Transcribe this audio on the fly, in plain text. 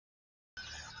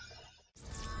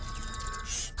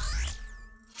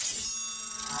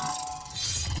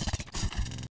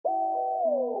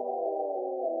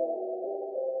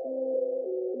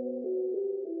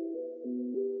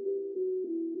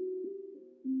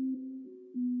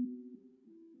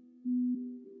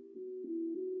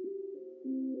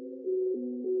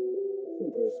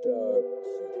Superstar.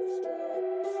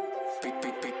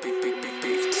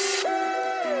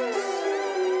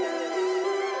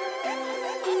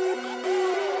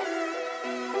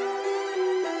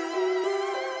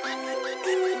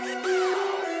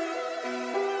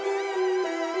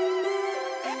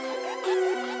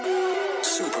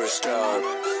 Superstar.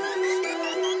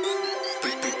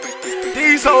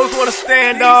 These hoes wanna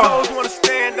stand off.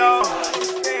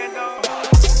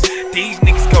 These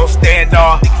niggas gon' stand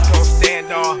off.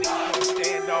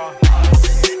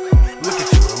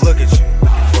 Look at you.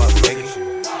 Fuck niggas.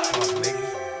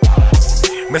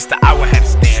 Mr. Iowa had to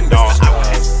stand off.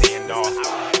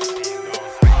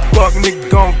 Fuck nigga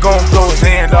gon' blow his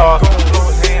hand off.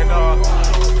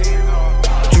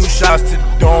 2 shots to the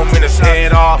dome and his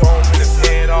head off.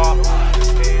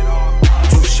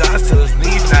 2 shots to his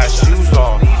knees, now his shoes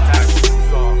off.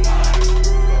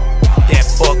 That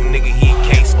fuck nigga, he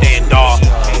can't stand off.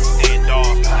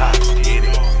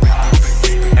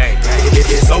 Hey,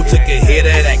 so took a hit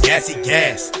of that gassy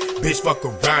gas. Bitch fuck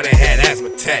around and had asthma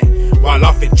attack. While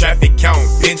off in traffic counting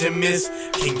Benjamins,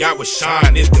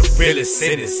 Kingiowasean is the realest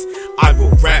sentence. I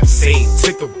will rap scene,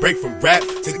 took a break from rap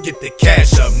to get the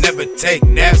cash up. Never take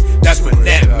naps, that's for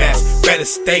that match. Better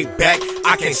stay back,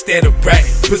 I can't stand a rat.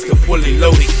 Pistol fully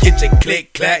loaded, get your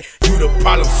click clack. You the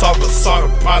problem solver, saw the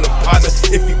problem partner.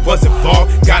 If he wasn't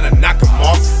involved, gotta knock him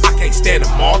off. I can't stand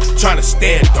them all, tryna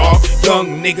stand dog.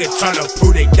 Young nigga tryna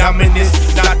prove they dominance.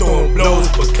 Not throwing blows,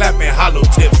 but clapping hollow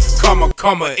tips. Karma,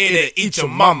 it'll eat your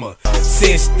mama.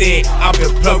 Since then, I've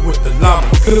been plugged with the llama.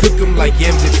 Cook him like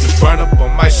yams if you run up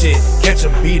on my shit. Catch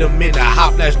him, beat him in a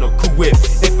hot flash, no cool whip.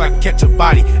 If I catch a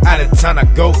body, out of town I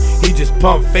go. He just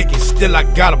pump faking, still I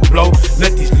gotta blow.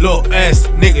 Let these little ass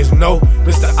niggas know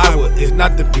Mr. Iowa is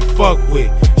not to be fucked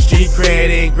with. Street cred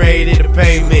ain't great in the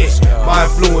pavement. My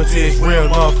influence is real,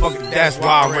 motherfucker, that's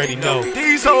why I already know.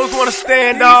 These hoes wanna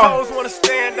stand off.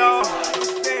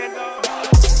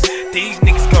 These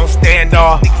niggas gon' stand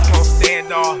off.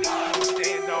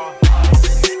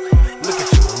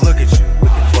 Look at you.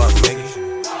 Fuck niggas.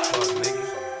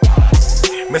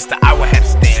 Mr. Iowa had to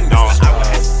stand off.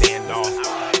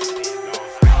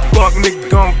 Fuck nigga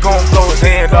gon' blow his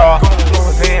hand off.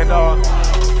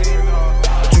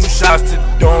 2 shots to the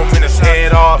dome and his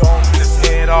head off.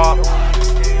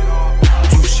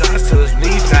 2 shots to his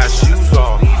knees, now his shoes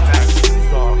off.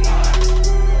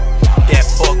 That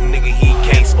fuck nigga, he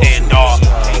can't stand off.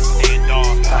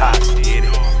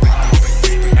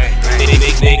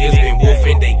 Niggas been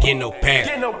wolfing, they get no pass.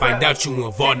 Find out you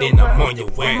involved in I'm on your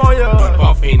way. Deep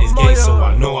off in this game, so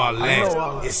I know I'll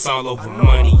last. It's all over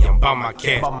money, I'm by my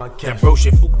cash. That bro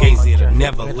shit fugazi, it'll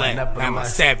never last. I'm a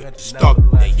savage, stalk,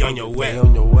 they on your way.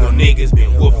 Little niggas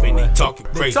been wolfing, they talking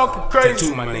crazy.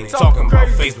 Tattoo my name, talking about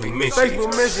Facebook mission.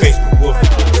 Facebook wolfing,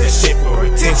 that shit for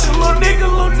attention. Little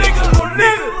nigga.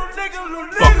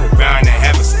 Fuck around and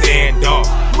have a stand off.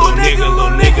 Little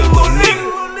nigga.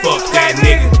 Fuck that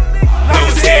nigga. Blow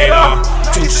his head off.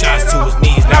 2 shots to his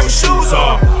knees, now his shoes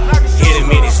off. Hit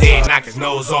him in his head, knock his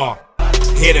nose off.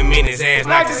 Hit him in his ass,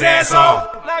 knock his ass off.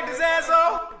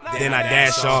 Then I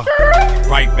dash off.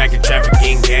 Right back in traffic,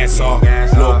 getting gas off.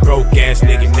 Little broke ass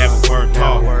nigga never word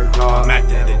talk. I'm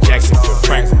after the Jackson to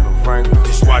Franklin.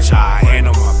 Just watch how I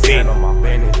handle my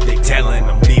business. They tellin'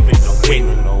 I'm leaving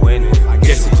no winning. I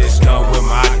guess it just come with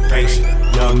my occupation.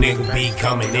 Young nigga be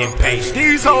coming impatient.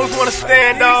 These hoes wanna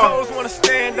stand off.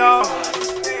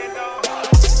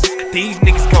 These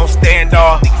niggas gon' stand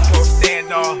off.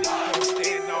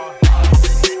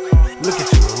 Look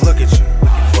at you.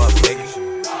 Fuck niggas.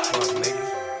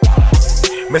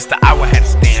 Mr. Iowa had to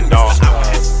stand off.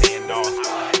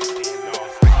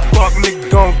 Fuck nigga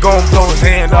gon' blow his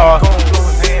hand off.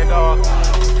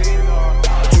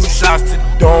 2 shots to the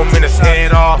dome and his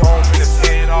head off.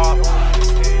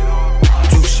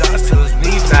 2 shots to his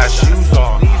knees, now his shoes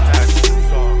off.